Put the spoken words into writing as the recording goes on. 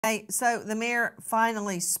Okay, so the mayor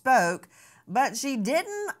finally spoke, but she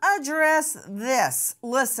didn't address this.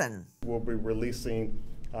 Listen. We'll be releasing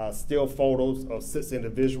still photos of 6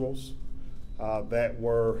 individuals that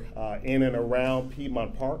were in and around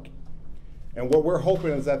Piedmont Park. And what we're hoping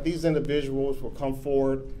is that these individuals will come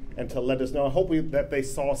forward and to let us know, hopefully that they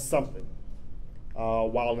saw something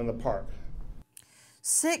while in the park.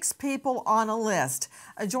 6 people on a list.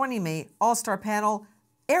 Joining me, all-star panel,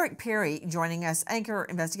 Eric Perry joining us, anchor,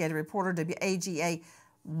 investigative reporter, WAGA.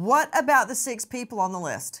 What about the 6 people on the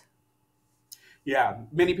list? Yeah,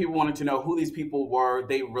 many people wanted to know who these people were.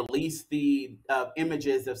 They released the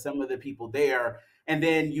images of some of the people there. And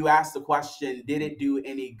then you asked the question, did it do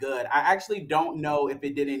any good? I actually don't know if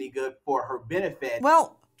it did any good for her benefit.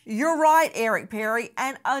 Well, you're right, Eric Perry.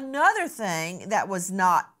 And another thing that was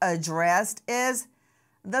not addressed is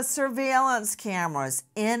the surveillance cameras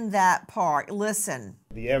in that park. Listen.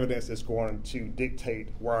 The evidence is going to dictate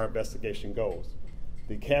where our investigation goes.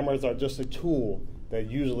 The cameras are just a tool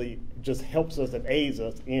that usually just helps us and aids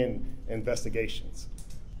us in investigations.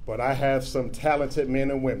 But I have some talented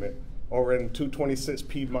men and women over in 226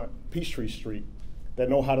 Peachtree Street that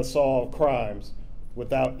know how to solve crimes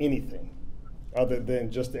without anything other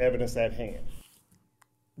than just the evidence at hand.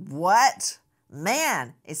 What?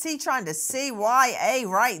 Man, is he trying to CYA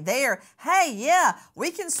right there? Hey, yeah, we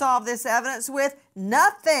can solve this evidence with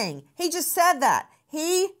nothing. He just said that.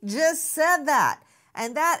 He just said that.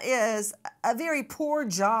 And that is a very poor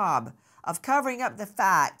job of covering up the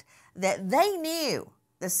fact that they knew,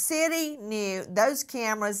 the city knew those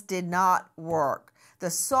cameras did not work.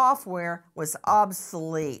 The software was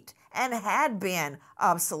obsolete and had been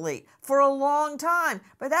obsolete for a long time,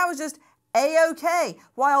 but that was just A-OK,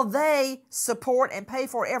 while they support and pay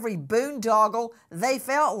for every boondoggle they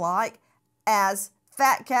felt like as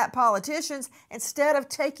fat cat politicians instead of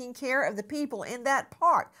taking care of the people in that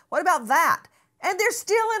park. What about that? And they're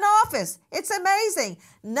still in office. It's amazing.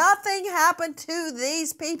 Nothing happened to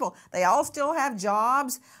these people. They all still have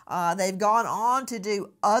jobs. They've gone on to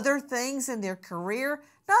do other things in their career.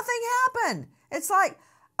 Nothing happened. It's like,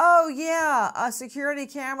 oh yeah, a security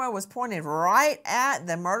camera was pointed right at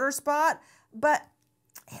the murder spot, but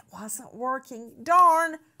it wasn't working.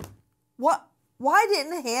 Darn. What? Why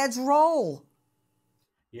didn't heads roll?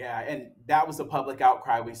 Yeah, and that was a public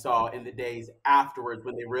outcry we saw in the days afterwards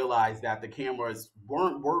when they realized that the cameras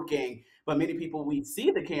weren't working. But many people, we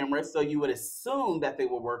see the cameras, so you would assume that they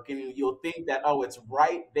were working, and you'll think that, oh, it's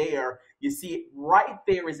right there. You see, it right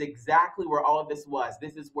there is exactly where all of this was.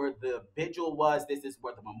 This is where the vigil was. This is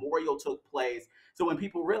where the memorial took place. So when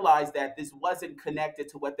people realize that this wasn't connected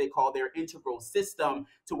to what they call their integral system,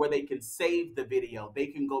 to where they can save the video, they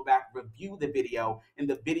can go back, review the video, and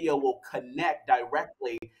the video will connect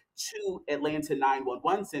directly to Atlanta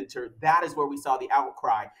 911 Center, that is where we saw the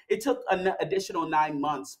outcry. It took an additional 9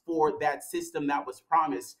 months for that system that was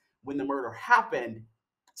promised when the murder happened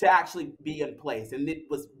to actually be in place. And it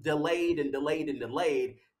was delayed and delayed and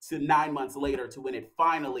delayed to 9 months later to when it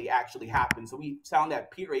finally actually happened. So we found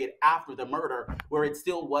that period after the murder where it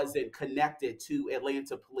still wasn't connected to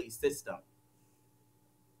Atlanta police system.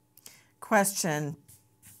 Question,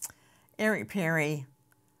 Eric Perry,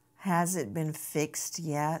 has it been fixed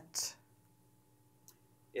yet?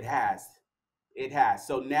 It has. It has.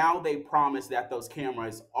 So now they promise that those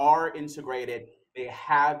cameras are integrated. They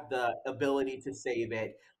have the ability to save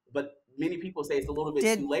it. But many people say it's a little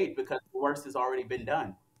bit too late because the worst has already been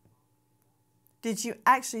done. Did you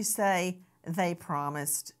actually say they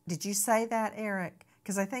promised? Did you say that, Eric?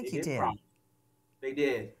 Because I think you did. Promise. They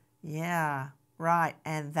did. Yeah, right.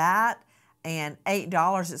 And that and $8 at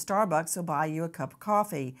Starbucks will buy you a cup of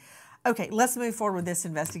coffee. Okay, let's move forward with this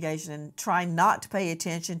investigation and try not to pay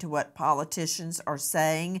attention to what politicians are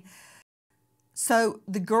saying. So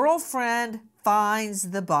the girlfriend finds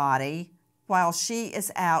the body while she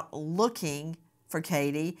is out looking for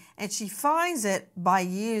Katie, and she finds it by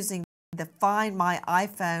using the Find My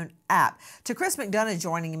iPhone app. To Chris McDonough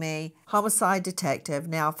joining me, homicide detective,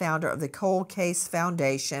 now founder of the Cold Case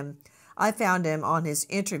Foundation. I found him on his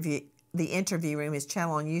the interview room, his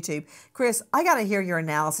channel on YouTube. Chris, I got to hear your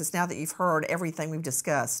analysis now that you've heard everything we've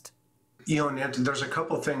discussed. You know, Nancy, there's a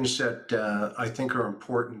couple of things that I think are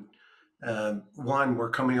important. One, we're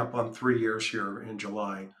coming up on 3 years here in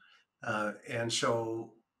July. And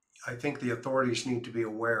so I think the authorities need to be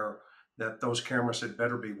aware that those cameras had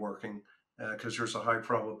better be working because there's a high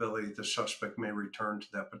probability the suspect may return to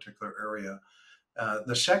that particular area.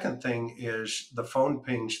 The second thing is the phone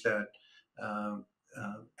pings that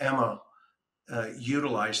Emma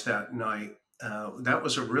utilized that night. That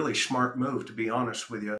was a really smart move, to be honest with you.